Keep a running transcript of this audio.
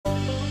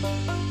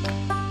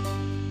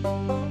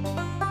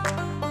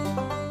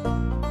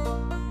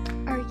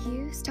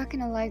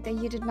life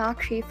that you did not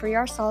create for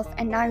yourself,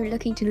 and now you're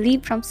looking to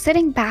leap from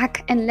sitting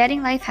back and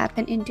letting life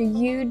happen into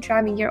you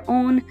driving your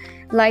own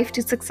life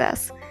to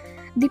success.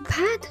 The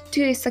path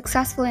to a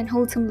successful and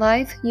wholesome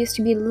life used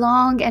to be a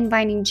long and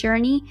winding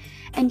journey,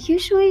 and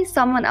usually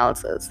someone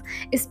else's,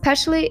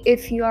 especially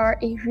if you are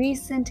a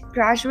recent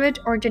graduate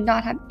or did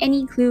not have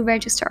any clue where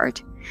to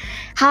start.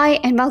 Hi,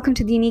 and welcome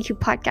to the Unique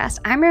podcast.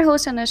 I'm your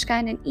host Anushka,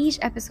 and in each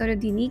episode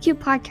of the Unique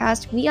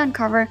podcast, we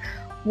uncover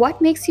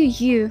what makes you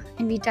you,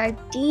 and we dive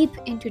deep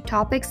into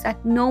topics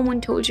that no one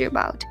told you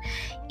about.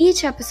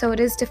 Each episode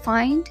is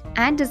defined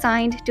and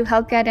designed to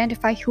help you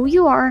identify who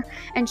you are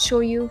and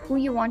show you who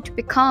you want to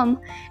become,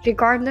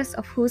 regardless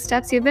of whose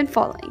steps you've been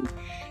following.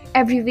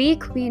 Every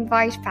week, we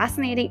invite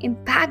fascinating,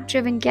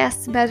 impact-driven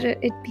guests, whether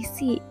it be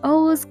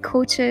CEOs,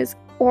 coaches,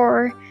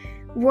 or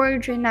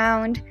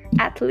world-renowned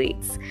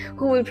athletes,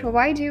 who will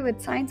provide you with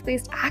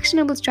science-based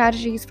actionable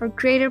strategies for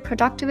greater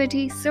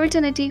productivity,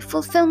 certainty,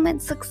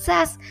 fulfillment,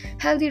 success,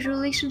 healthy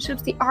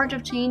relationships, the art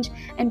of change,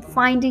 and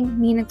finding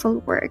meaningful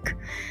work.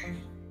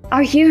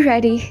 Are you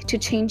ready to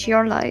change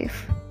your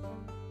life?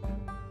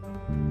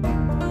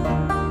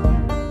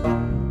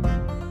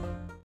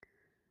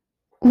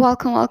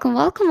 Welcome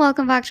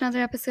back to another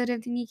episode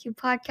of the Unique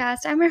podcast.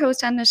 I'm your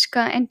host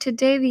Anushka, and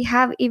today we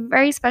have a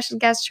very special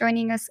guest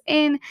joining us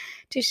in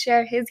to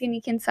share his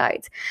unique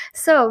insights.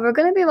 So we're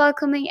going to be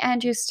welcoming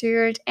Andrew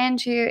Stewart.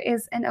 Andrew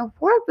is an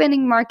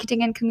award-winning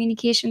marketing and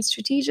communication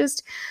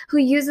strategist who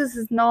uses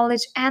his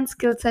knowledge and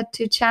skill set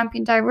to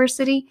champion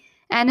diversity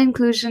and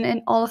inclusion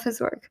in all of his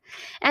work.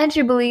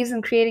 Andrew believes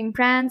in creating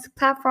brands,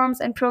 platforms,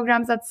 and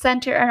programs that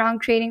center around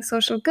creating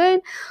social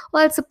good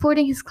while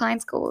supporting his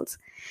clients' goals.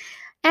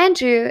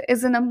 Andrew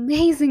is an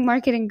amazing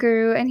marketing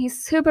guru, and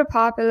he's super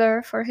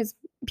popular for his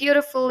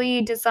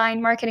beautifully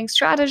designed marketing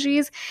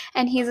strategies,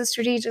 and he's a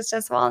strategist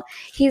as well.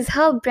 He's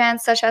helped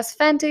brands such as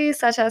Fenty,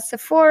 such as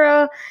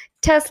Sephora,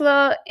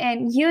 Tesla,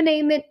 and you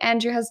name it,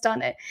 Andrew has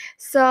done it.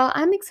 So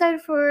I'm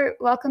excited for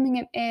welcoming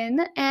him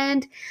in.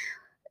 And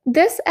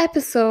this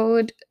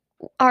episode,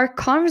 our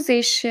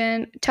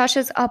conversation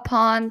touches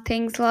upon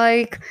things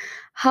like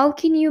how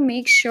can you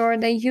make sure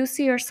that you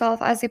see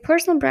yourself as a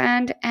personal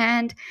brand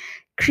and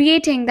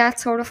creating that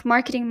sort of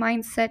marketing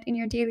mindset in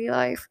your daily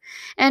life.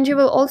 And you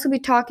will also be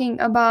talking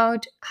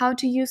about how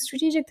to use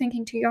strategic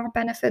thinking to your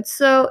benefit.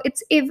 So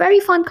it's a very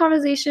fun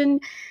conversation.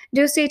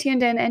 Do stay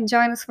tuned in and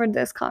join us for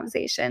this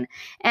conversation.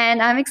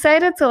 And I'm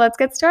excited, so let's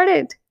get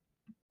started.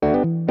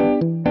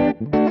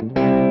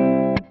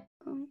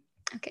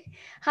 Okay.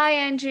 Hi,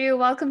 Andrew.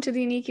 Welcome to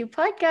the Unique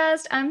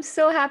podcast. I'm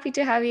so happy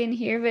to have you in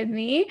here with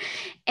me.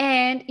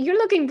 And you're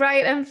looking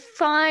bright and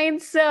fine.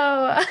 So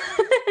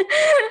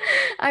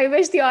I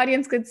wish the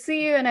audience could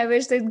see you, and I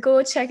wish they'd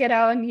go check it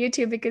out on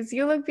YouTube because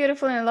you look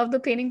beautiful and I love the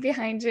painting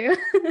behind you.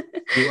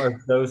 You are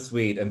so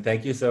sweet, and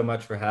thank you so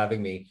much for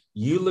having me.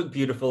 You look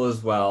beautiful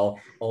as well,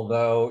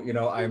 although,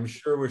 I'm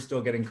sure we're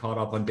still getting caught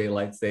up on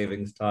daylight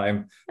savings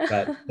time,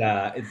 but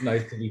it's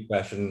nice to be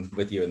fresh and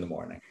with you in the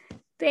morning.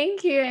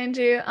 Thank you,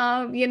 Andrew.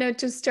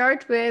 To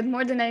start with,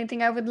 more than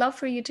anything, I would love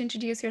for you to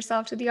introduce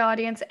yourself to the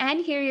audience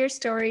and hear your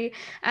story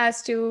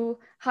as to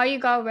how you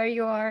got where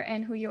you are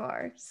and who you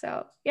are.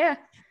 So, yeah.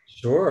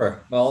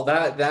 Sure. Well,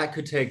 that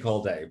could take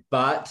all day,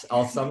 but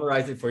I'll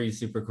summarize it for you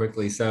super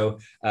quickly. So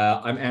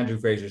I'm Andrew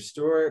Fraser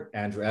Stewart,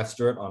 Andrew F.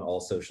 Stewart on all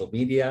social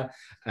media.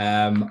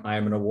 I'm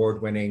an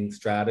award-winning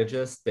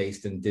strategist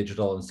based in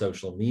digital and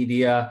social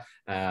media.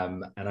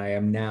 And I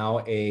am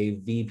now a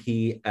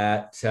VP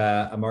at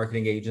a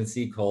marketing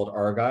agency called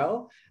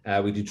Argyle.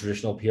 We do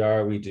traditional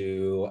PR, we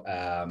do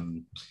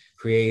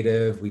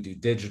creative, we do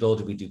digital,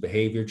 we do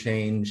behavior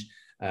change.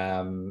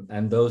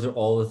 And those are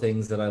all the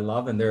things that I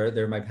love, and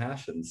they're my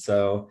passions.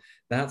 So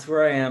that's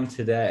where I am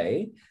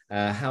today.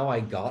 How I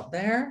got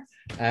there,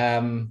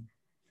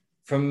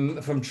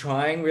 from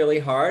trying really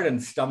hard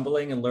and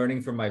stumbling and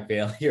learning from my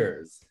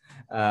failures.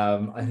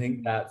 I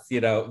think that's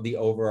the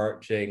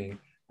overarching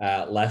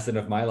lesson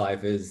of my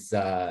life is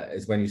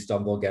when you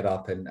stumble, get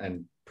up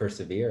and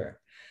persevere.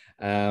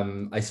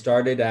 I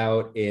started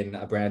out in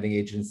a branding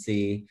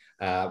agency,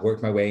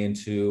 worked my way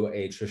into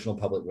a traditional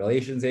public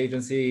relations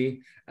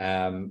agency,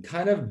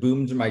 kind of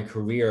boomed my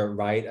career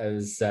right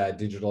as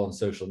digital and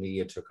social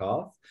media took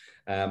off.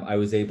 I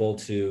was able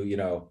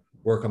to,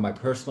 work on my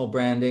personal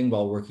branding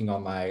while working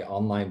on my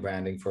online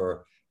branding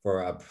for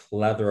a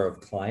plethora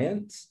of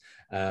clients.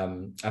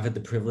 I've had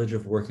the privilege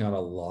of working on a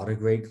lot of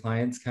great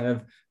clients kind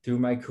of through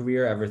my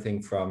career,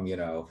 everything from,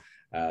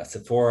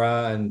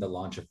 Sephora and the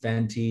launch of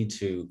Fenty,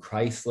 to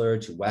Chrysler,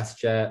 to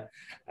WestJet,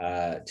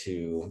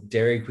 to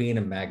Dairy Queen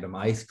and Magnum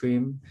ice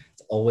cream.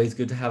 It's always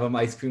good to have an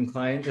ice cream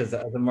client as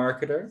a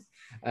marketer.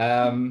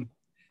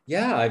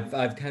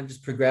 I've kind of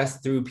just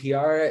progressed through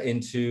PR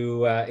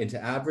into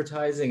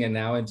advertising and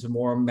now into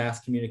more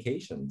mass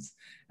communications.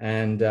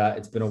 And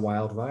it's been a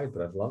wild ride,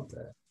 but I've loved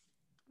it.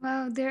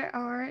 Wow, there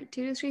are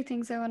 2 to 3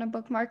 things I want to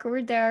bookmark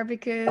over there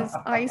because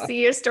I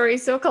see your story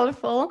so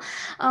colorful.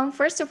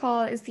 First of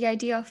all is the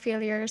idea of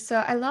failure. So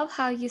I love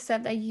how you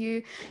said that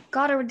you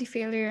got over the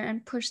failure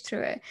and pushed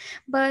through it.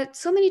 But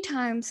so many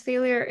times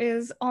failure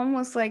is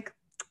almost like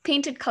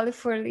painted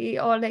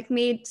colorfully or like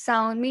made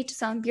to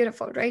sound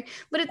beautiful, right?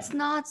 But it's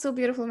not so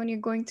beautiful when you're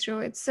going through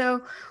it.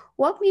 So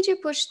what made you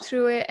push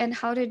through it, and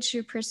how did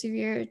you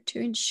persevere to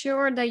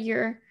ensure that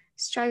you're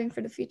striving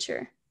for the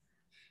future?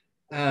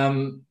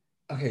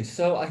 Okay,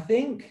 so I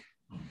think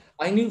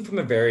I knew from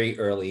a very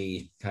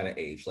early kind of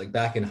age, like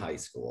back in high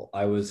school,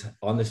 I was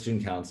on the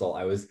student council.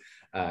 I was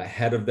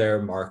head of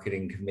their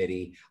marketing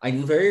committee. I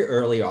knew very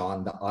early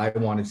on that I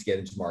wanted to get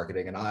into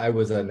marketing, and I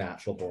was a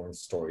natural born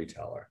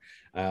storyteller.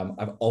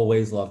 I've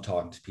always loved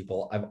talking to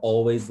people. I've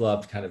always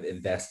loved kind of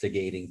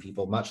investigating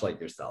people, much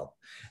like yourself.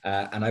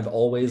 And I've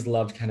always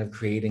loved kind of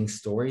creating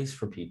stories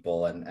for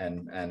people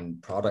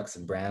and products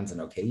and brands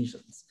and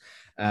occasions.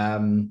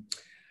 Um,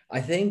 I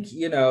think,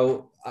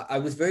 I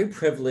was very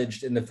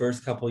privileged in the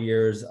first couple of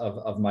years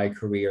of my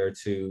career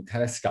to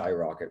kind of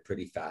skyrocket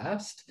pretty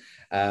fast.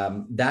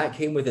 That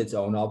came with its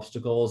own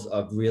obstacles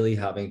of really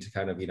having to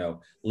kind of,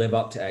 live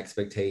up to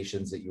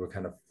expectations that you were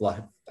kind of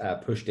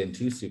pushed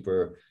into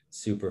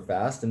super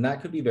fast. And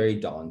that could be very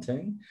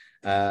daunting.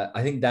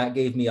 I think that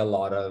gave me a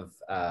lot of,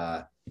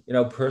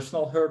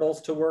 personal hurdles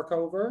to work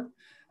over.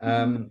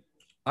 Mm-hmm.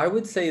 I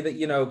would say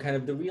that, kind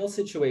of the real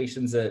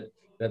situations that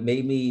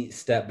made me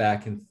step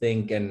back and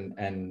think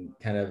and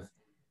kind of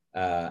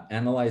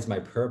analyze my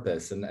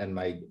purpose and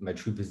my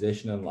true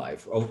position in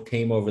life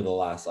came over the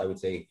last, I would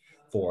say,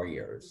 4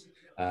 years,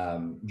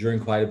 during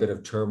quite a bit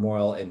of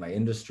turmoil in my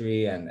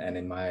industry and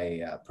in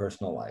my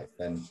personal life.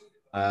 And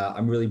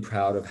I'm really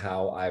proud of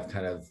how I've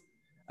kind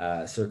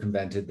of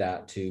circumvented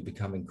that to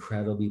become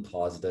incredibly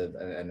positive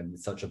and in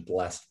such a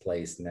blessed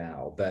place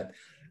now. But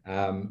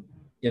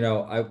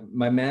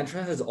my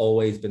mantra has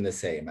always been the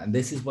same, and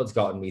this is what's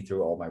gotten me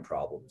through all my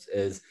problems,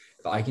 is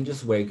if I can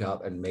just wake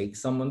up and make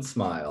someone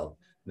smile,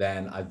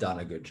 then I've done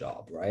a good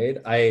job, right?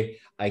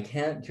 I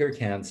can't cure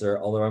cancer,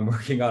 although I'm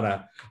working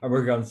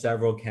on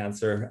several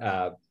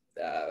cancer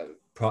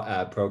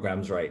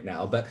programs right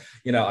now. But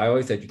I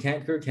always said you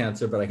can't cure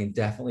cancer, but I can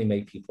definitely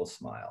make people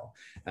smile.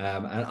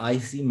 And I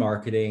see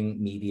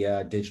marketing,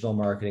 media, digital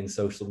marketing,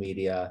 social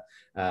media,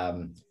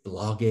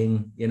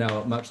 blogging,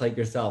 much like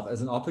yourself,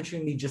 as an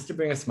opportunity just to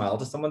bring a smile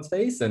to someone's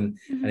face. And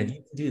if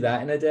you can do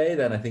that in a day,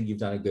 then I think you've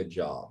done a good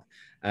job.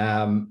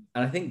 And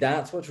I think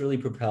that's what's really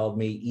propelled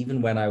me,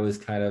 even when I was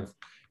kind of,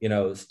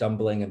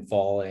 stumbling and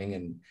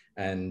falling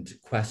and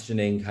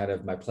questioning kind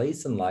of my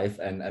place in life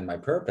and my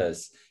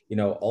purpose,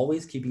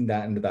 always keeping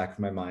that in the back of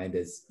my mind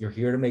is you're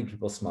here to make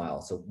people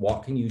smile. So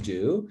what can you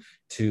do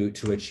to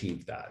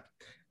achieve that?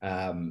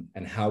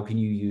 And how can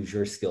you use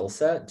your skill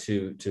set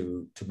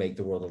to make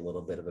the world a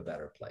little bit of a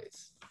better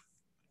place?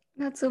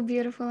 That's so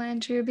beautiful,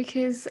 Andrew,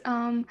 because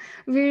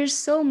we're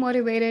so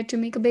motivated to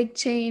make a big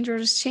change or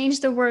just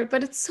change the world,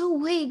 but it's so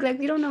vague, like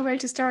we don't know where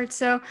to start.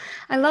 So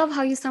I love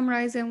how you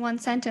summarize in one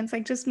sentence,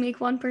 like just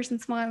make one person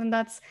smile, and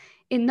that's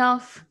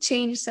enough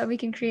change that we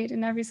can create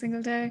in every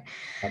single day.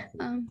 Absolutely.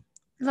 Um,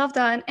 love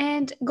that.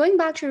 And going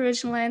back to your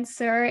original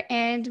answer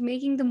and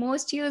making the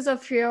most use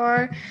of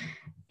your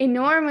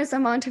enormous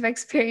amount of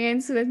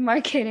experience with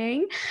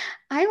marketing,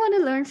 I want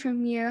to learn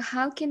from you,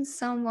 how can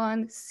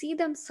someone see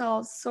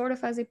themselves sort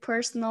of as a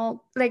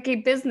personal, like a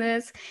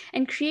business,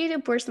 and create a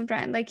personal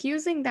brand, like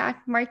using that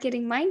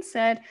marketing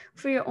mindset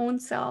for your own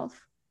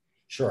self?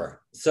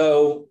 Sure.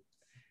 So,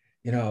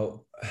 you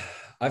know,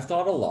 I've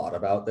thought a lot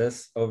about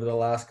this over the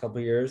last couple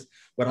of years.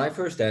 When I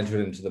first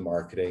entered into the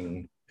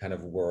marketing kind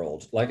of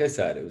world, like I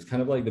said, it was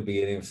kind of like the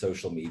beginning of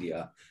social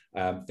media.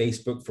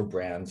 Facebook for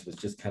brands was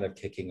just kind of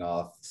kicking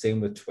off.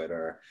 Same with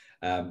Twitter.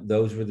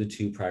 Those were the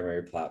two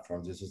primary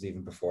platforms. This was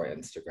even before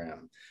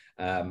Instagram,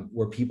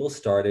 where people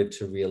started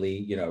to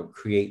really,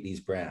 create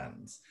these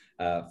brands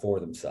for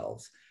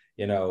themselves.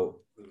 You know,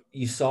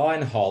 you saw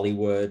in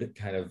Hollywood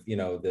kind of,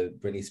 the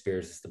Britney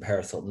Spears, the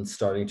Paris Hiltons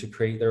starting to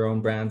create their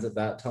own brands at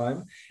that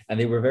time. And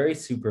they were very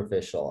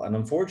superficial. And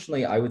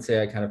unfortunately, I would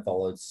say I kind of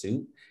followed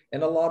suit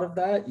in a lot of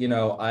that.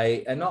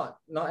 And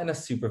not in a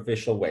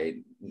superficial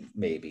way,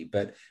 maybe,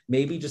 but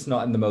maybe just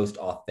not in the most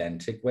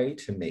authentic way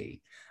to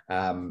me.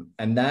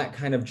 And that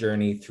kind of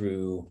journey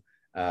through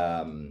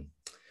to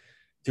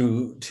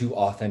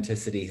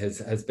authenticity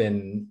has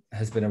been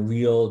a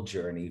real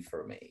journey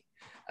for me.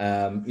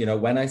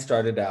 When I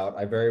started out,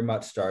 I very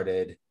much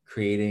started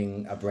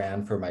creating a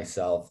brand for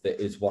myself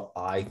that is what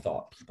I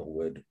thought people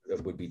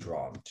would be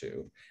drawn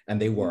to,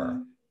 and they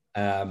were.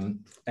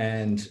 Mhm.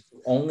 And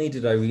only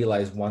did I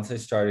realize once I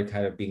started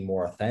kind of being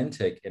more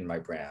authentic in my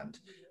brand,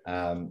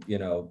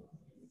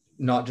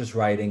 not just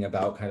writing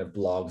about kind of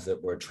blogs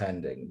that were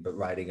trending, but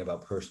writing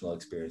about personal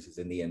experiences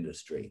in the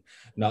industry,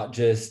 not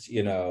just,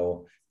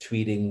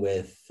 tweeting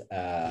with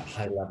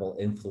high-level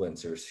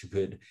influencers who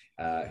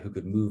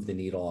could move the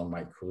needle on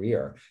my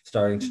career,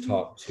 starting to Mhm.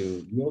 talk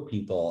to real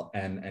people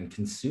and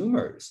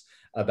consumers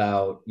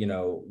about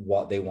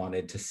what they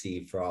wanted to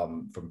see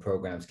from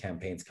programs,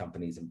 campaigns,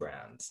 companies, and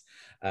brands.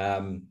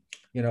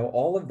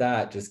 All of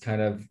that just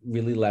kind of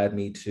really led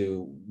me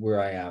to where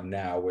I am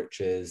now,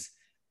 which is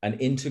an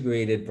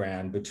integrated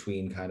brand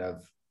between kind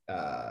of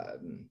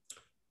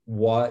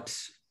what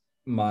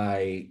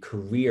my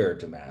career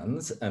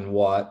demands and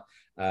what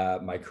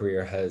my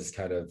career has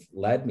kind of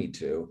led me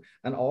to,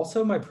 and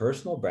also my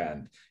personal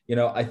brand. You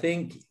know, I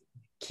think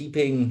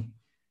keeping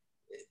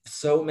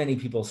so many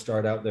people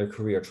start out their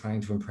career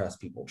trying to impress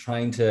people,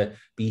 trying to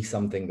be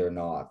something they're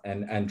not,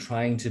 and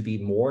trying to be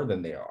more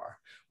than they are,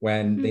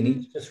 when they need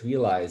Mm-hmm. to just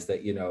realize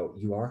that, you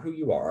are who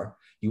you are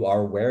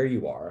where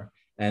you are,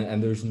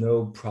 and there's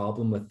no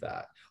problem with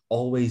that.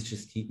 Always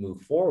just keep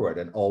move forward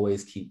and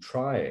always keep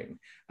trying.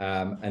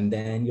 And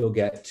then you'll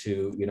get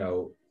to,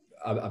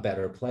 a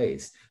better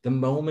place. The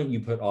moment you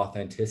put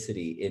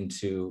authenticity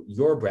into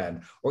your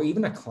brand, or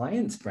even a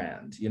client's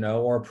brand,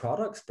 or a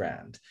product's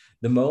brand,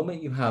 the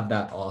moment you have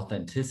that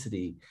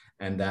authenticity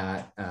and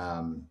that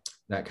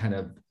kind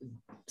of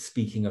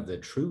speaking of the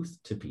truth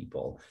to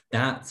people,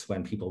 that's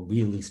when people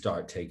really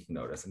start taking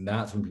notice, and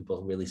that's when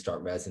people really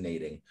start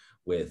resonating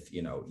with,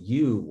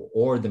 you,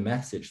 or the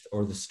message,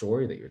 or the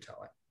story that you're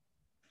telling.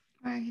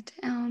 Right.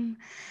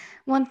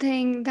 One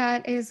thing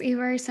that is a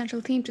very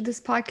central theme to this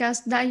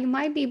podcast that you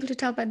might be able to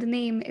tell by the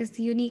name is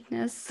the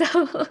uniqueness.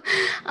 So,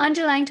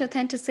 underlying to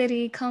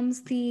authenticity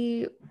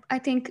I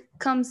think,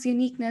 comes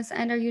uniqueness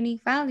and our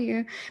unique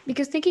value.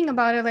 Because thinking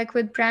about it, like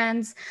with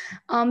brands,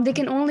 they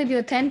can only be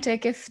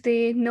authentic if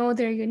they know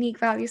their unique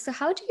value. So,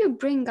 how do you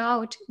bring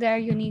out their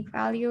unique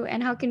value,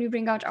 and how can we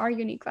bring out our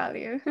unique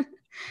value?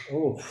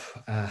 Oh,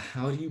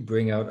 how do you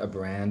bring out a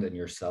brand and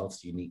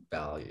yourself's unique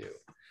value?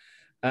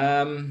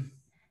 Um,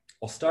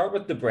 I'll start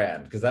with the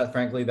brand, because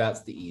frankly,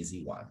 that's the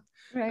easy one.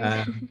 Right.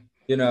 Um,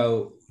 you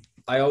know,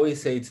 I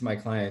always say to my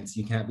clients,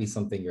 you can't be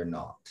something you're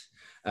not.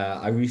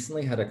 I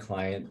recently had a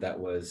client that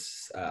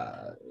was,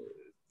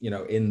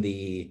 in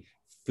the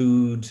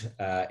food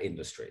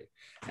industry,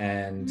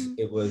 and Mhm.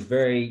 it was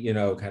very,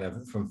 kind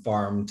of from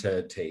farm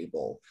to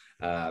table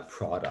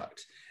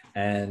product.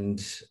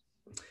 And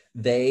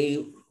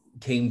they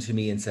came to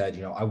me and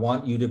said, I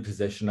want you to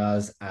position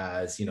us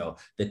as,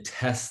 the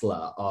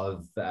Tesla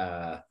of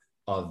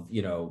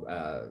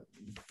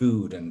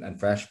food and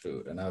fresh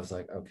food. And I was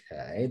like,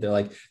 okay. They're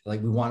like,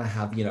 we want to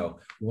have,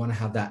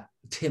 that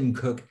Tim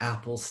Cook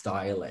Apple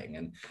styling,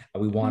 and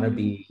we want to Mhm.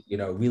 be,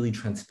 really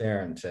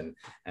transparent, and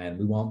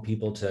we want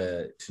people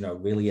to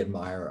really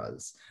admire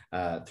us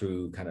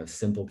through kind of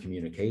simple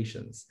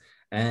communications.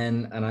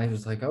 And I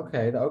was like,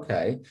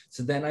 okay.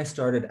 So then I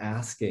started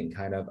asking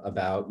kind of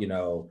about,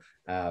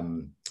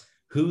 um,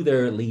 who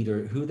their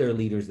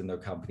leaders in their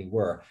company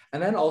were,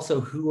 and then also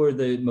who are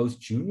the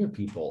most junior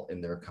people in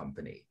their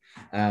company.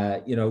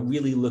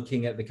 Really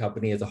looking at the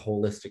company as a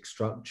holistic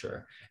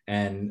structure,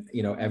 and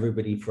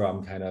everybody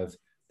from kind of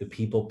the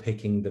people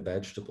picking the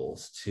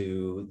vegetables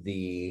to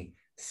the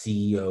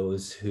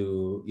CEOs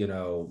who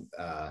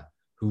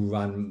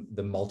run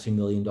the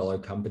multi-million dollar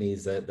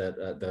companies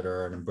that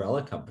are an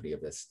umbrella company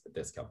of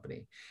this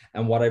company.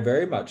 And what I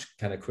very much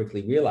kind of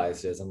quickly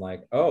realized is, I'm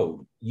like,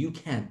 oh, you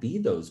can't be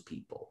those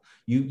people.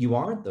 You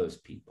aren't those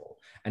people.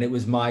 And it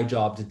was my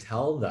job to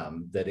tell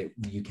them that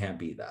you can't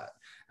be that.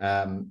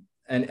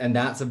 And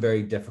that's a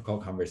very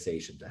difficult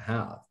conversation to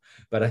have.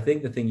 But I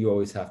think the thing you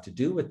always have to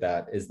do with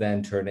that is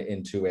then turn it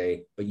into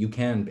but you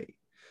can be.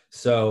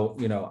 So,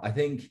 I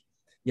think,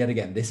 yet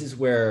again,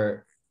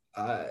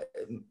 uh,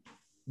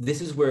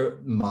 this is where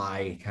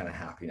my kind of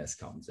happiness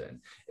comes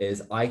in,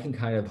 is I can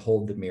kind of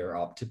hold the mirror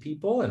up to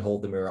people and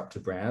hold the mirror up to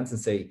brands and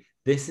say,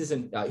 this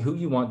isn't who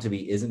you want to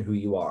be, isn't who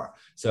you are.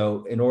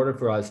 So in order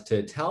for us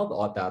to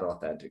tell that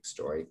authentic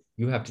story,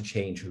 you have to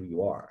change who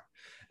you are.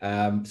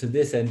 So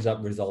this ends up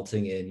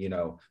resulting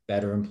in,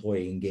 better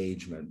employee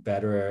engagement,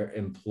 better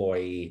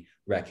employee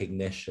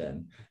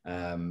recognition,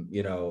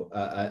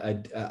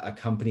 a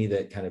company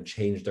that kind of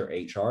changed their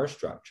HR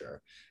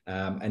structure.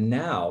 And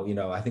now,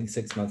 I think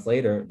 6 months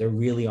later, they're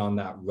really on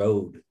that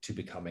road to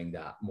becoming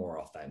that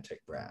more authentic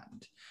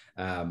brand.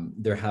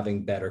 They're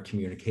having better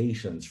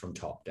communications from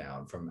top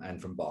down and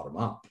from bottom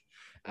up.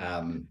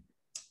 And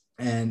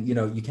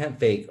you can't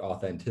fake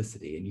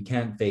authenticity, and you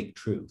can't fake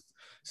truth.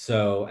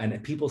 So,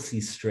 and people see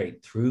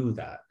straight through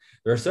that.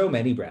 There are so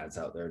many brands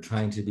out there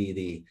trying to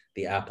be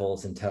the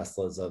Apples and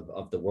Teslas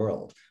of the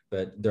world,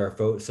 but there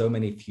are so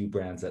many few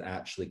brands that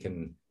actually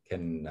can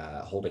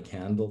hold a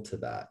candle to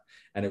that.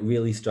 And it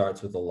really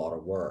starts with a lot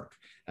of work.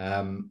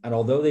 And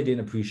although they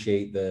didn't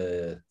appreciate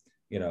the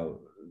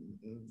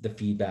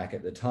feedback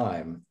at the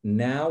time,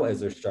 now as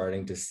they're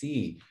starting to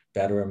see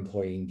better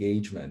employee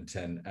engagement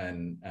and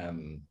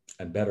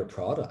better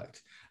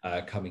product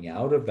coming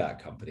out of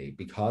that company,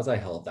 because I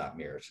held that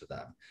mirror to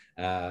them,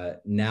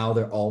 now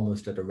they're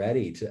almost at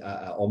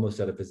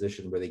a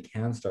position where they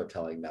can start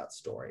telling that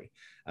story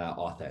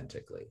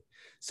authentically.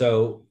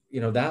 So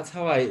that's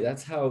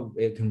how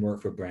it can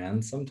work for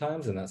brands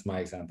sometimes, and that's my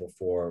example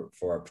for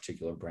a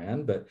particular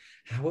brand. But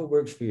how it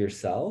works for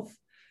yourself,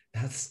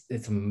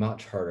 it's a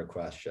much harder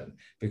question,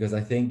 because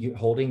I think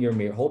holding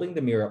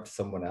the mirror up to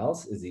someone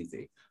else is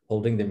easy.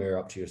 Holding the mirror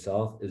up to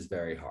yourself is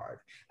very hard.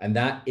 And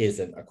that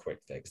isn't a quick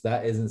fix.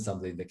 That isn't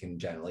something that can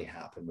generally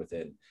happen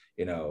within,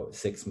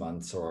 6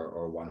 months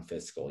or one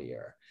fiscal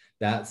year.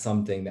 that's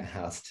something that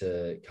has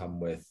to come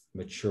with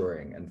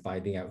maturing and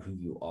finding out who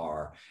you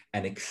are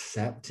and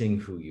accepting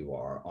who you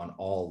are on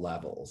all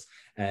levels.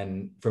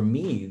 And for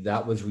me,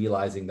 that was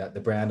realizing that the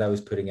brand I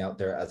was putting out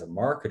there as a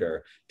marketer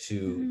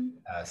to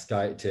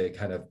start to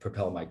kind of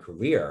propel my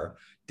career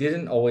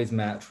didn't always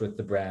match with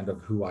the brand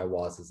of who I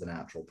was as a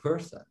natural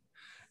person.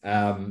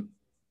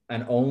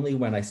 And only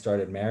when I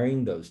started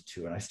marrying those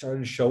two and I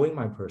started showing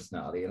my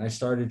personality and I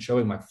started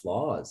showing my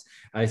flaws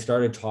and I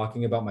started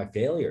talking about my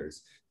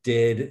failures,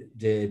 did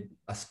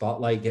a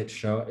spotlight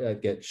shine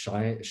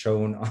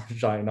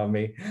on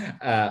me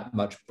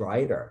much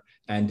brighter,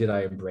 and did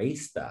I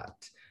embrace that,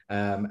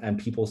 and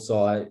people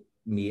saw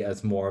me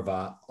as more of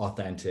a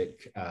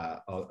authentic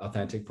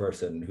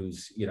person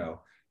who's, you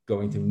know,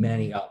 going through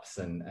many ups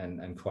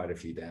and quite a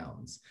few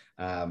downs,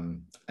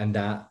 and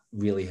that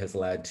really has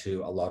led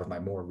to a lot of my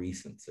more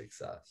recent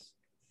success.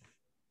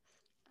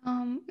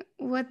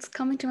 What's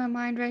coming to my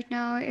mind right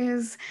now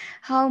is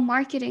how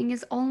marketing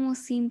is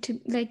almost seemed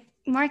to like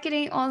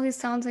marketing always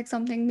sounds like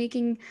something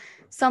making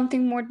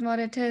something more than what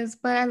it is.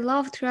 But I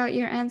love throughout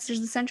your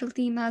answers, the central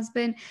theme has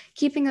been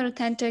keeping it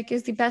authentic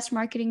is the best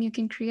marketing you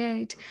can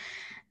create.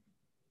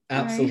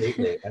 Right.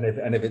 Absolutely.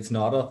 And if it's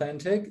not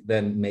authentic,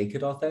 then make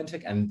it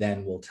authentic and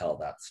then we'll tell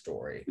that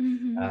story.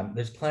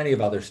 There's plenty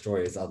of other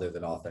stories other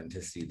than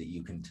authenticity that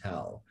you can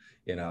tell,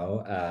 you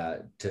know,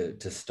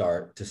 to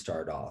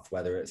start off,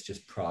 whether it's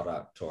just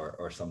product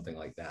or something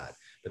like that.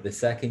 But the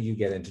second you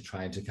get into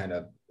trying to kind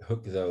of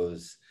hook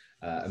those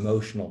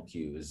emotional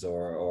cues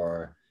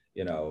or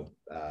you know,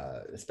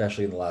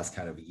 especially in the last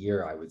kind of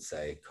year, I would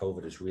say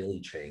COVID has really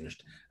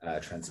changed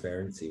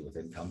transparency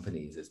within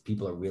companies as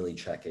people are really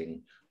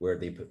checking where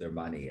they put their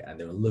money and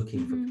they're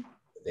looking for people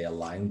that they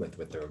align with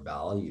their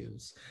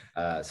values.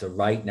 So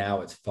right now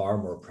it's far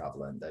more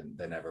prevalent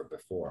than ever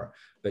before.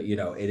 But, you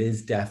know, it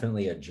is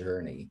definitely a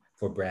journey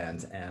for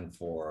brands and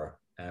for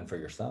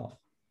yourself.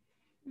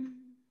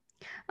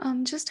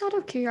 Just out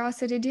of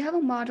curiosity, do you have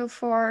a model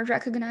for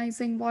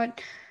recognizing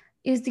what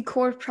is the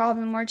core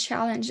problem or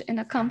challenge in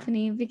a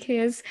company?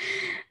 Because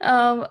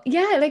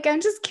yeah, like I'm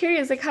just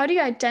curious, like how do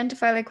you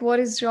identify like what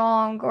is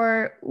wrong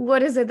or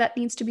what is it that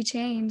needs to be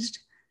changed?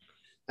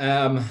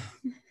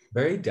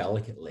 Very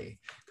delicately,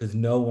 because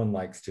no one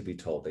likes to be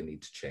told they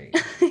need to change.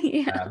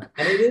 Yeah.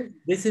 And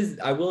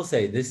I will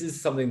say, this is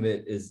something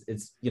that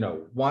it's, you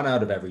know, 1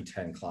 out of every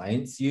 10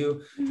 clients,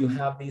 you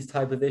have these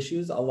type of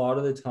issues. A lot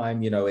of the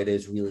time, you know, it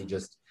is really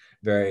just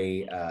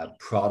very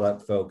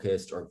product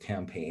focused or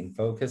campaign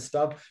focused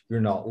stuff. You're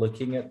not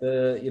looking at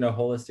the, you know,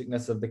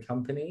 holisticness of the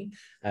company,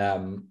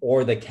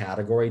 or the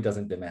category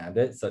doesn't demand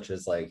it, such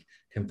as like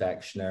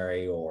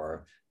confectionery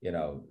or, you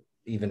know,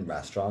 even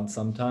restaurants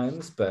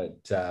sometimes, but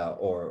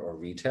or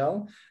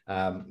retail.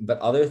 But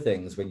other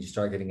things, when you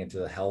start getting into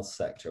the health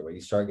sector, when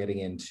you start getting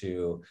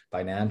into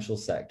financial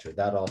sector,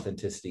 that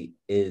authenticity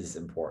is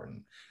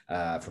important,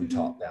 from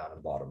top down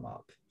and bottom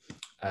up.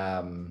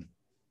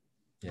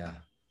 Yeah.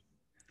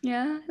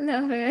 Yeah,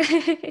 love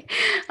it.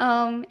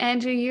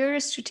 Andrew, you're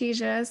a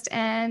strategist,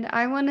 and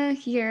I want to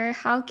hear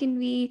how can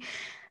we,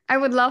 I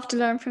would love to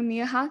learn from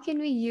you. How can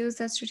we use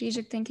that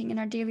strategic thinking in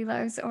our daily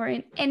lives or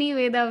in any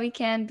way that we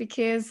can?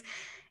 Because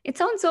it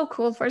sounds so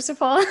cool, first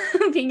of all,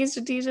 being a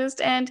strategist.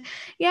 And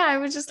yeah, I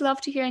would just love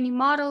to hear any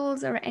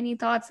models or any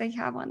thoughts that you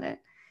have on it.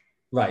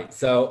 Right.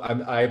 So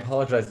I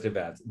apologize in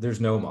advance.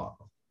 There's no model.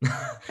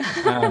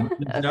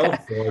 There's no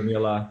Okay.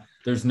 formula.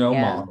 There's no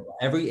Yeah. model.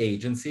 Every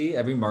agency,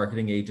 every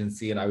marketing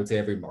agency, and I would say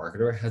every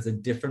marketer has a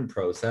different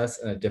process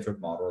and a different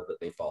model that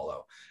they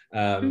follow.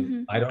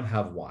 Mm-hmm. I don't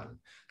have one.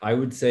 I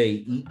would say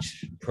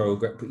each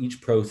program,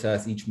 each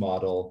process, each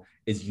model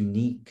is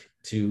unique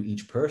to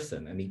each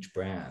person and each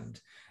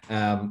brand.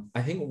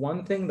 I think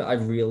one thing that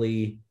I've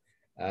really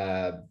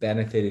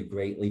benefited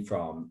greatly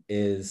from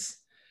is,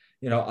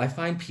 you know, I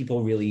find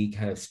people really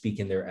kind of speak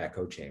in their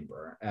echo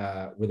chamber,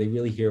 where they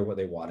really hear what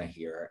they want to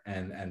hear,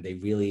 and they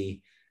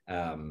really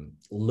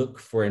look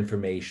for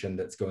information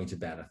that's going to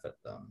benefit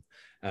them.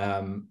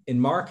 In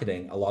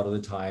marketing, a lot of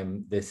the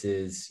time, this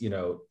is, you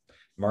know,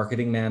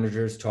 marketing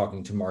managers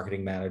talking to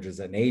marketing managers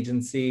at an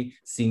agency,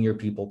 senior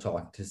people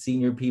talking to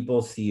senior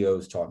people,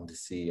 CEOs talking to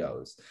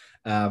CEOs.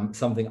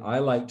 Something I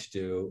like to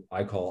do,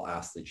 I call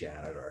Ask the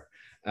Janitor.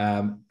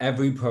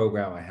 Every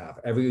program I have,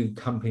 every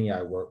company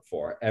I work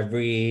for,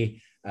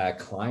 every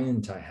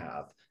client I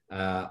have,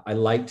 I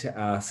like to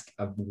ask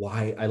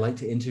why. I like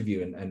to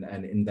interview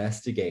and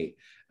investigate,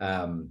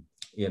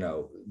 you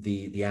know,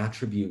 the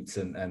attributes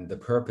and the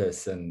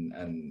purpose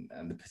and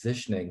the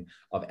positioning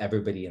of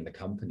everybody in the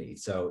company.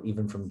 So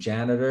even from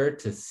janitor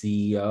to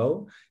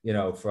CEO, you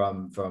know,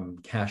 from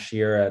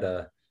cashier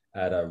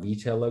at a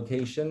retail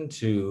location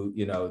to,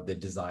 you know, the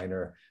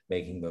designer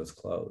making those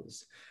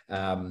clothes.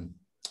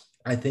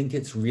 I think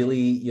it's really,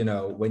 you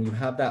know, when you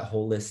have that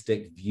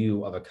holistic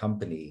view of a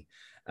company,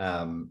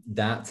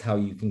 that's how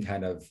you can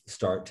kind of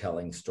start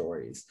telling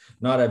stories.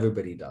 Not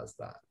everybody does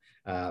that.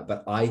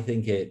 But I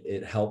think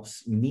it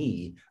helps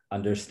me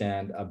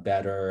understand a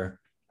better,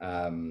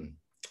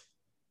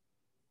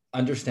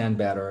 understand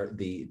better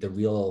the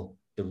real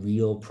the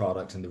real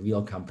product and the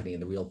real company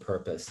and the real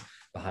purpose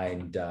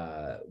behind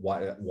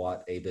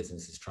what a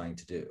business is trying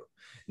to do.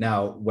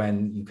 Now,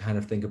 when you kind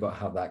of think about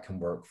how that can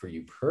work for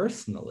you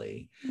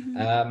personally,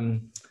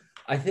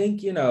 I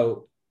think,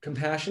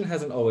 compassion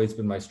hasn't always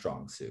been my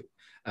strong suit.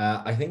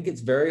 I think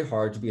it's very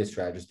hard to be a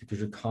strategist because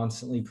you're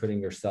constantly putting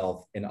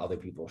yourself in other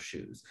people's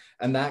shoes.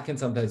 And that can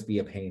sometimes be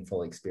a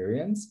painful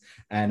experience.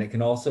 And it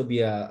can also be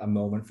a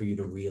moment for you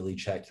to really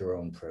check your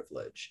own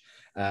privilege.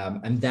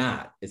 And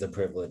that is a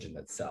privilege in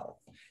itself,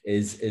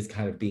 is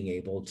kind of being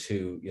able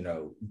to,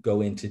 go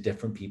into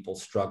different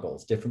people's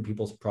struggles, different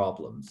people's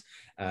problems,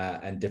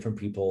 and different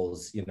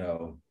people's,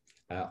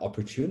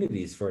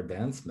 opportunities for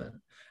advancement.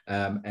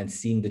 And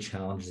seeing the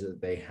challenges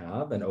that they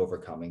have and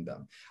overcoming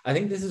them. I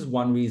think this is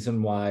one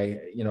reason why,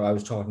 I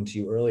was talking to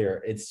you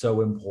earlier, it's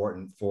so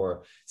important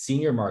for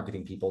senior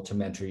marketing people to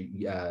mentor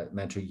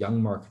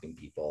young marketing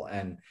people,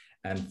 and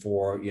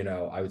for,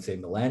 I would say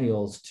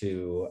millennials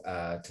to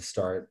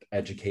start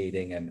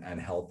educating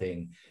and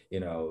helping,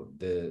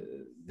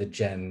 the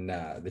Gen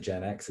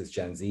X's,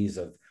 Gen Z's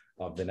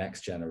of the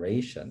next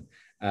generation.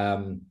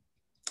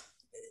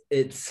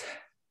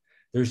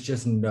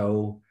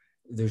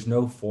 There's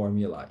no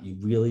formula. You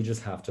really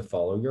just have to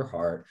follow your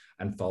heart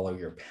and follow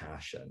your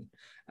passion.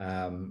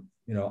 I'm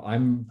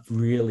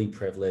really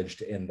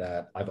privileged in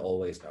that I've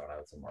always known I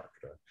was a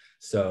marketer.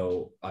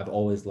 So I've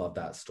always loved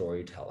that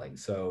storytelling.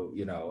 So,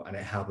 and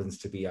it happens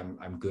to be,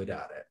 I'm good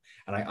at it.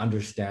 And I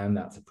understand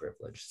that's a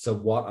privilege. So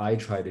what I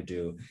try to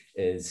do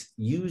is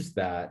use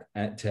that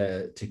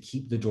to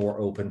keep the door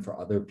open for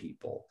other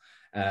people.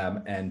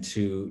 And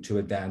to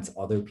advance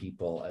other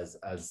people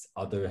as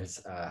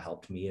others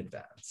helped me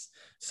advance.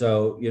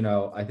 So,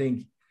 I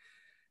think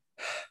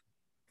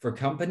for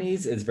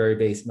companies, it's very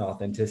based in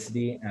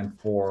authenticity, and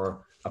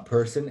for a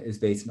person is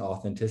based in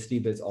authenticity,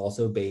 but it's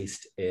also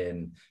based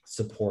in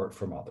support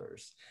from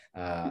others.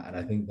 And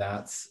I think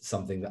that's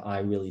something that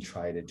I really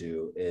try to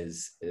do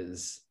is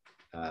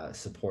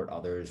support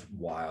others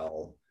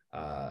while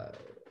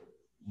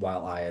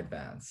I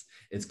advance.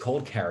 It's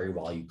called carry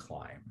while you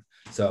climb.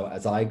 So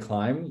as I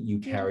climb, you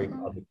carry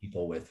other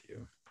people with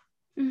you.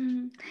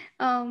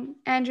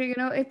 Andrew,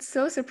 it's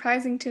so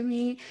surprising to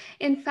me.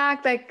 In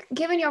fact, like,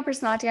 given your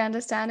personality, I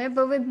understand it,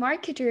 but with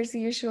marketers,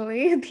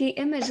 usually the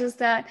image is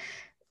that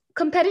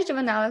competitive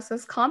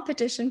analysis,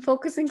 competition,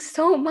 focusing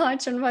so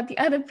much on what the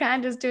other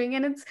brand is doing.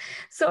 And it's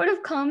sort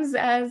of comes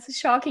as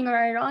shocking or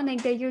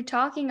ironic that you're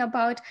talking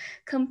about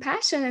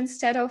compassion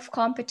instead of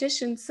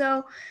competition.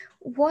 So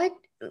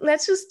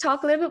let's just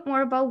talk a little bit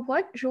more about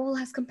what role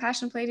has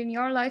compassion played in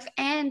your life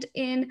and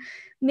in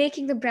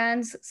making the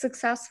brands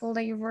successful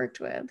that you've worked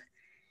with.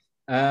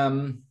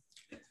 I'll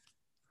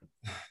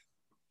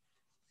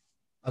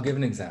give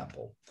an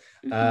example.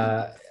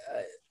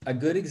 A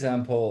good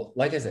example,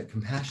 like I said,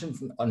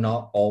 compassion's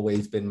not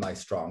always been my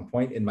strong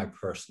point in my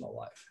personal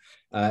life.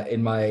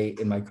 In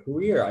my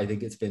career, I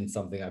think it's been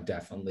something I've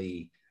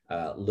definitely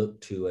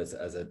looked to as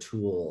a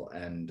tool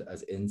and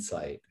as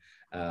insight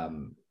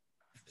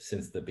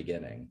since the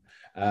beginning.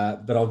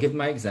 But I'll give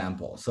my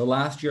example. So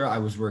last year I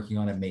was working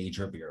on a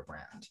major beer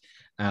brand.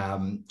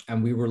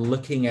 And we were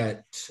looking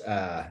at,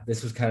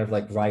 this was kind of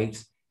like right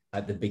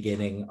at the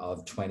beginning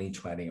of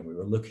 2020. And we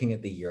were looking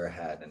at the year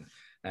ahead,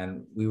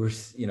 and we were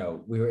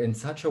in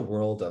such a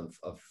world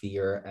of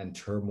fear and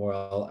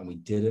turmoil, and we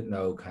didn't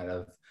know kind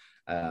of,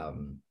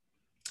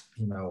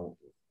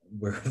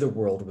 where the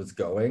world was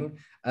going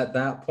at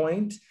that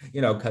point.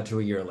 Cut to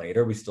a year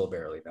later, we still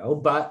barely know,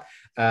 but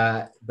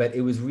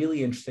it was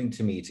really interesting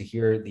to me to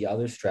hear the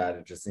other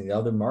strategists and the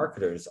other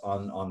marketers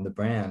on the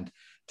brand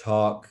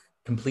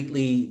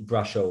completely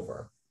brush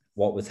over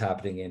what was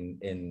happening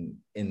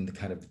in the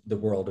kind of the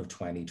world of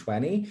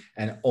 2020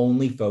 and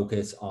only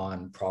focus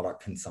on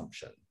product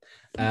consumption.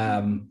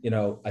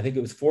 I think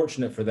it was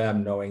fortunate for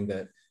them knowing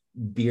that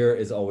beer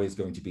is always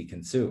going to be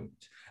consumed.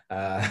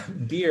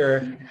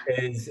 Beer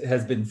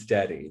has been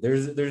steady.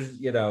 There's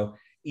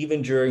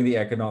even during the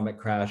economic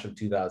crash of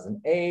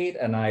 2008,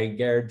 and I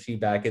guarantee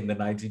back in the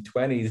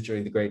 1920s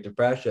during the Great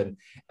Depression,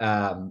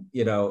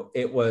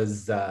 it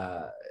was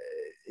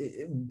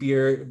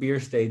beer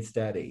stayed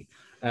steady.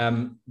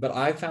 But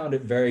I found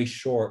it very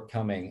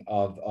shortcoming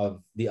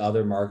of the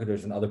other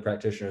marketers and other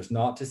practitioners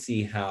not to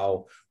see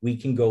how we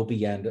can go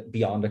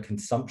beyond a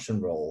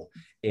consumption role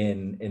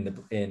in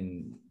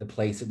the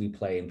place that we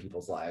play in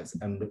people's lives,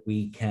 and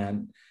we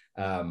can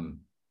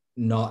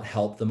not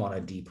help them on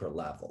a deeper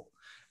level.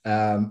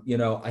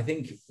 I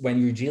think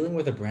when you're dealing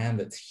with a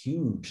brand that's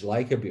huge,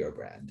 like a beer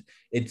brand,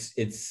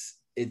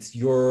 it's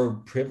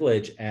your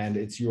privilege and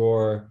it's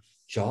your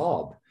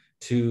job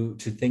to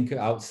think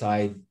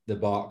outside the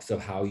box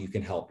of how you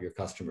can help your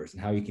customers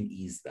and how you can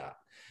ease that.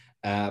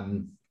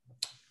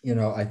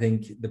 I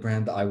think the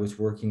brand that I was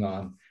working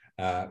on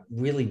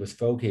really was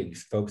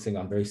focusing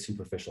on very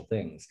superficial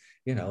things,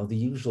 the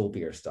usual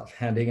beer stuff,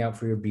 handing out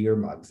for your beer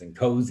mugs and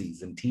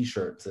cozies and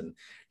t-shirts and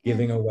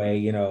giving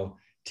away,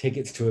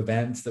 tickets to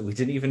events that we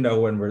didn't even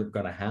know when were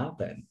going to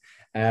happen.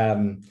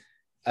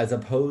 As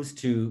opposed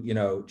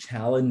to,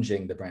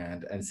 challenging the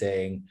brand and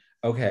saying,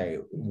 okay,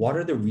 what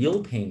are the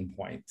real pain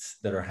points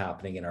that are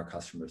happening in our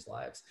customers'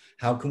 lives?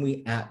 How can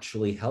we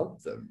actually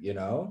help them?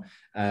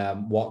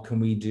 What can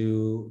we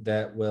do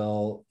that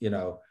will,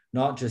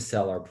 not just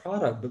sell our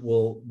product, but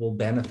will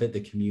benefit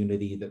the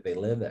community that they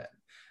live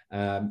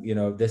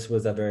in? This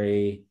was a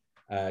very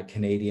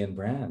Canadian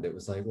brand. It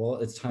was like, well,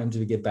 it's time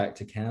to give back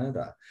to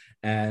Canada.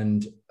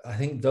 And I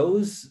think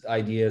those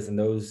ideas and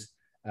those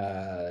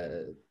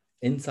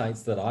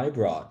insights that I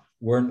brought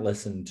weren't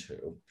listened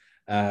to.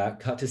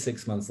 Cut to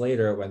 6 months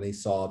later, when they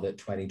saw that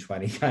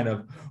 2020 kind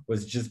of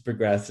was just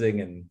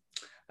progressing and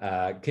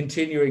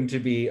continuing to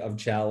be of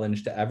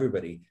challenge to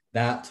everybody,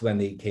 that's when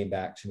they came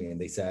back to me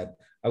and they said,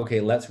 okay,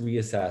 let's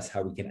reassess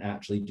how we can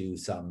actually do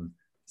some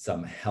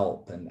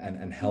help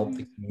and help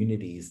the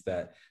communities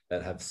that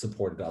have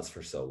supported us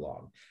for so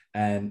long.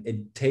 And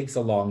it takes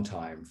a long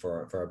time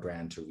for a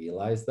brand to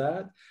realize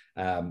that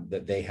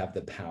they have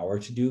the power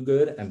to do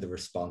good and the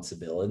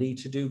responsibility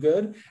to do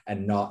good,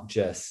 and not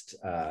just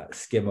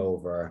skim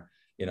over,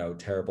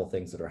 terrible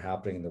things that are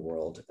happening in the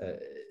world.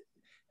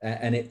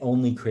 And it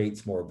only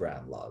creates more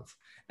brand love.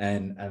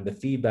 And the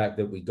feedback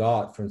that we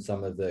got from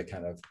some of the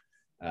kind of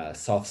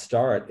soft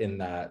start in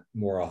that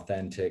more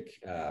authentic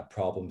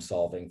problem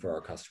solving for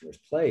our customers'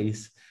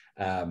 place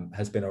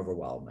has been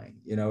overwhelming.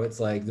 It's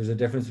like there's a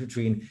difference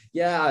between,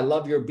 yeah, I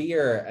love your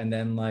beer, and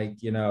then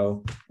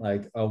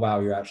oh wow,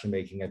 you're actually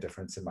making a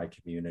difference in my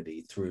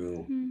community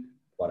through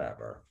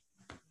whatever.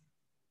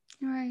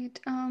 Right.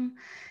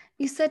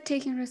 You said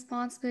taking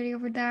responsibility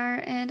over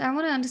there, and I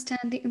want to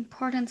understand the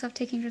importance of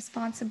taking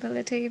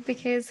responsibility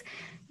because,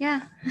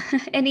 yeah,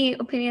 any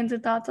opinions or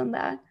thoughts on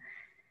that?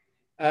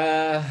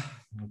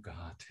 Oh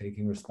God,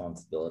 taking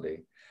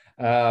responsibility.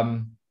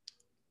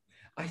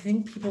 I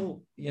think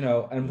people,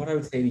 and what I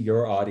would say to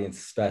your audience,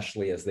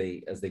 especially as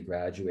they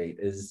graduate,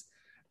 is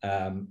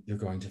you're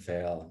going to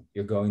fail.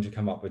 You're going to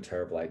come up with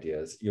terrible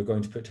ideas. You're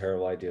going to put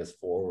terrible ideas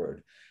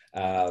forward.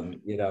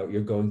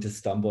 You're going to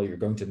stumble. You're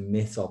going to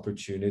miss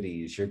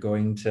opportunities. You're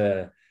going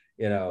to,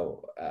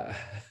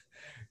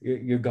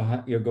 you're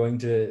going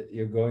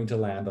to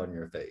land on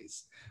your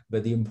face.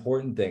 But the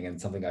important thing,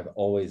 and something I've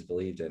always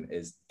believed in,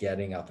 is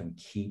getting up and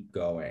keep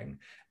going.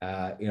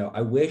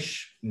 I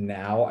wish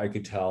now I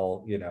could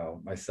tell,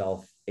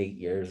 myself 8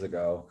 years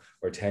ago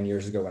or 10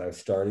 years ago when I was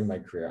starting my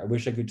career, I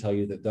wish I could tell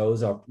you that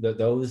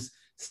those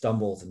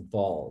stumbles and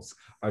falls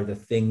are the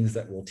things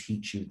that will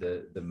teach you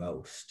the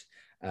most.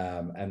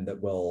 And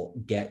that will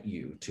get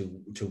you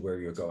to where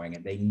you're going.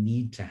 And they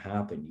need to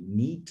happen. You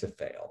need to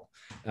fail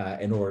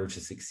in order to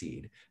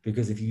succeed.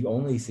 Because if you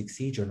only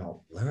succeed, you're not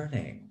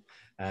learning.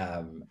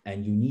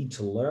 And you need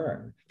to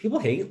learn. People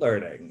hate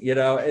learning,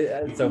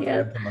 and so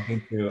I'm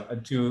talking to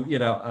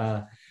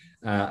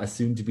a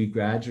soon-to-be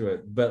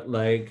graduate. But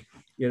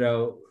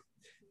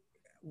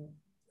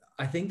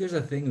I think there's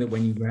a thing that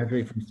when you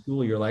graduate from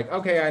school, you're like,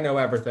 okay, I know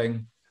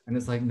everything. And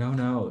it's like,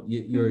 no,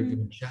 you're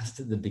just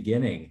at the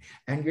beginning,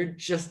 and you're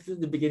just at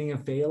the beginning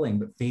of failing.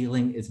 But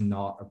failing is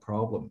not a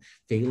problem.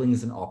 Failing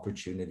is an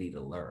opportunity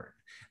to learn,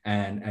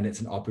 and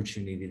it's an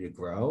opportunity to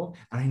grow.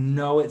 And I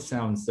know it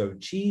sounds so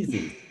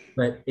cheesy,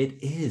 but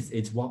it is.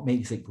 It's what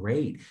makes it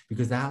great,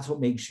 because that's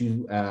what makes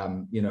you,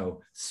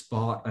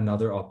 spot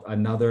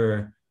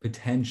another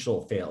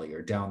potential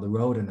failure down the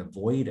road and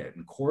avoid it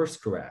and course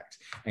correct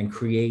and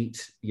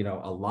create,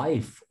 a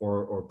life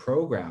or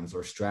programs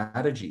or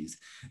strategies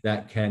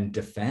that can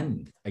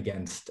defend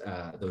against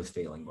those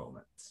failing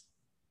moments.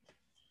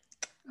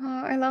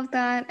 Oh, I love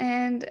that.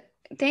 And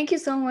thank you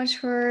so much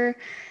for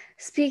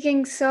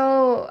speaking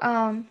so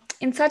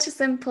in such a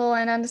simple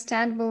and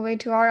understandable way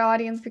to our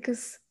audience,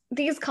 because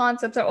these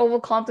concepts are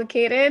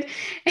overcomplicated,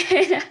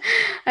 and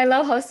I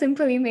love how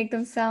simple you make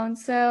them sound.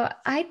 So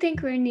I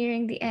think we're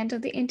nearing the end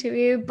of the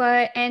interview,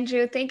 but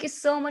Andrew, thank you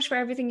so much for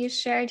everything you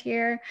shared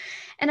here.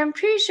 And I'm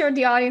pretty sure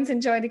the audience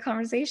enjoyed the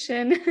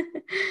conversation.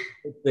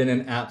 It's been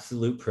an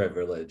absolute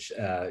privilege.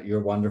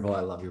 You're wonderful.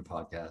 I love your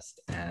podcast.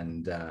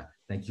 And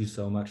thank you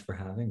so much for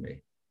having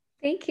me.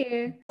 Thank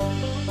you.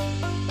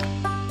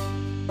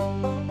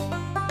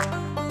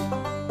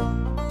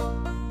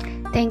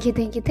 Thank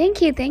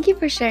you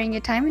for sharing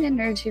your time and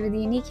energy with the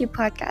Unique You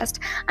podcast.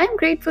 I'm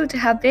grateful to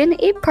have been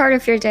a part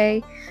of your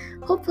day.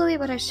 Hopefully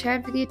what I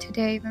shared with you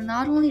today will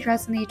not only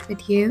resonate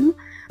with you,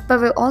 but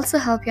will also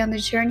help you on the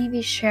journey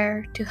we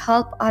share to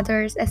help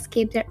others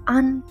escape their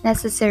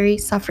unnecessary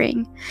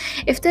suffering.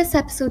 If this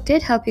episode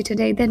did help you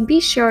today, then be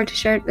sure to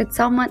share it with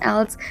someone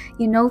else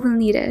you know will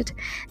need it.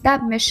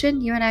 That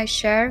mission you and I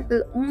share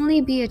will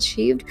only be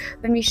achieved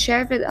when we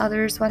share with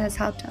others what has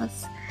helped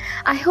us.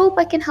 I hope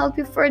I can help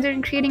you further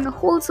in creating a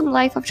wholesome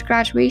life after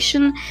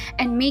graduation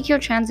and make your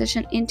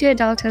transition into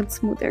adulthood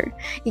smoother.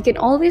 You can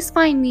always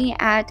find me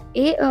at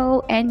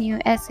AONUSHKA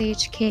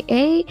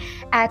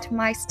at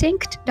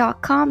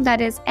mystinct.com.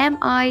 That is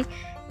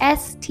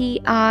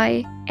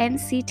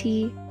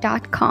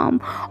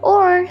mistinct.com,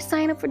 or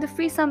sign up for the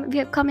free summit we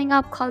have coming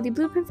up called the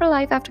Blueprint for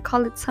Life after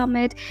College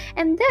Summit.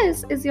 And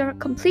this is your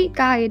complete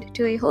guide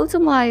to a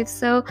wholesome life.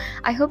 So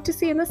I hope to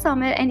see you in the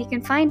summit, and you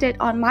can find it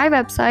on my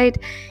website,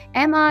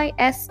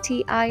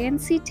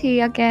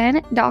 mistinct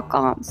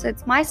again.com. So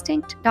it's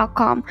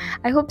mistinct.com.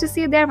 I hope to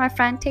see you there, my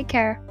friend. Take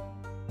care.